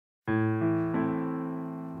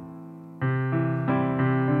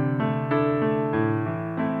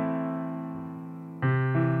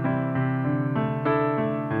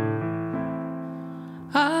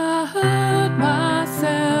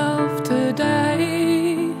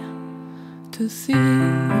to see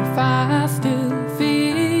if I still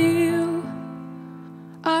feel.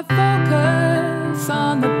 I focus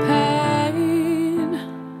on the pain,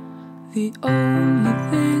 the only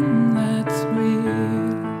thing that's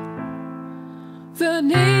real. The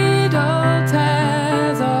needle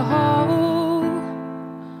tears a hole,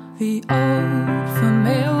 the old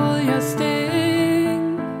familiar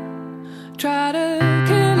sting. Try to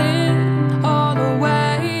kill it all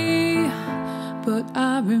away, but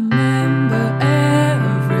I remember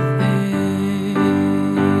everything.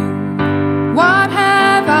 What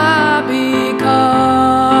have I become?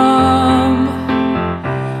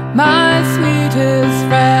 My sweetest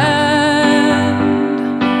friend.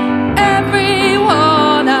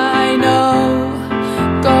 Everyone I know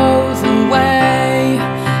goes away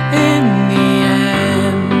in the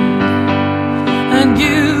end, and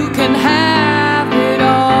you can have it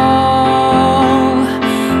all.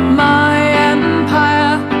 My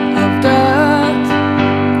empire of dirt,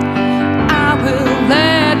 I will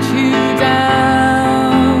let you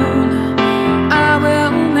down. I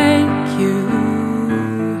will make you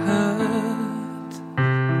hurt.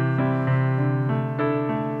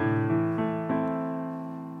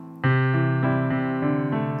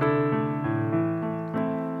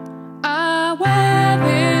 I wear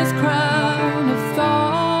this crown of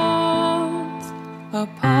thorns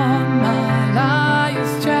upon my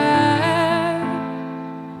liar's chair,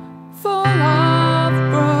 full of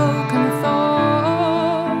broken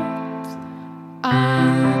thoughts I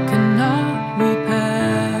cannot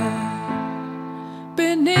repair.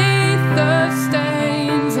 Beneath the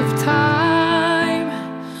stains of time,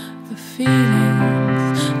 the feeling